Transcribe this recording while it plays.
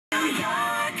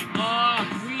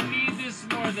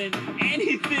missing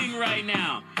anything right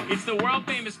now. It's the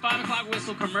world-famous 5 o'clock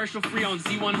whistle, commercial-free on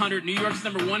Z100, New York's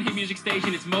 #1 hit music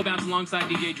station. It's Mo Bounce alongside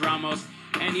DJ Dramos.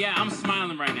 And yeah, I'm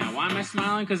smiling right now. Why am I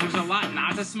smiling? Because there's a lot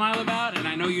not to smile about, and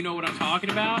I know you know what I'm talking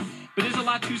about, but there's a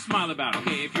lot to smile about,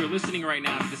 okay? If you're listening right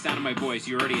now to the sound of my voice,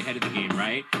 you're already ahead of the game,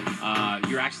 right?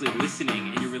 You're actually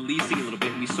listening, and you're releasing a little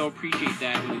bit, and we so appreciate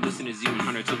that when you listen to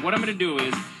Z100. So what I'm going to do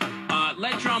is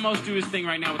let Dramos do his thing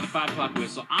right now with the 5 o'clock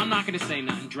whistle. I'm not going to say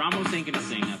nothing. Dramos ain't going to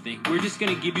say nothing. We're just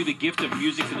going to give you the gift of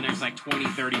music for the next, like, 20,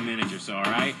 30 minutes or so, all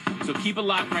right? So keep it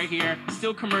locked right here.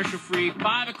 Still commercial-free.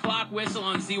 5 o'clock whistle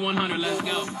on Z100. Let's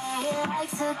go.